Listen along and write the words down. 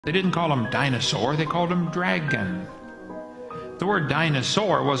They didn't call him dinosaur, they called him dragon. The word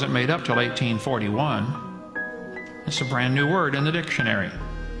dinosaur wasn't made up till 1841. It's a brand new word in the dictionary.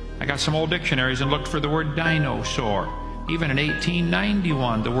 I got some old dictionaries and looked for the word dinosaur. Even in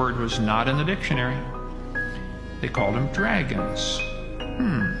 1891, the word was not in the dictionary. They called them dragons.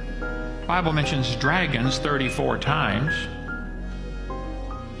 The Bible mentions dragons 34 times.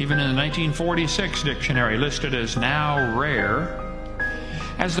 Even in the 1946 dictionary, listed as now rare.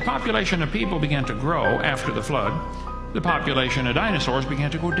 As the population of people began to grow after the flood, the population of dinosaurs began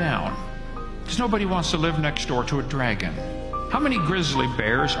to go down. Because nobody wants to live next door to a dragon. How many grizzly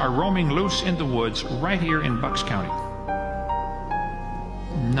bears are roaming loose in the woods right here in Bucks County?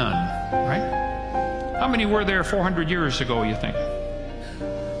 None, right? How many were there 400 years ago, you think?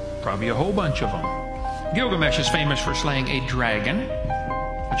 Probably a whole bunch of them. Gilgamesh is famous for slaying a dragon.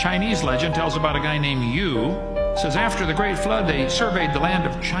 A Chinese legend tells about a guy named Yu. It says after the Great Flood, they surveyed the land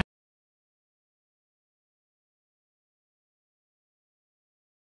of China.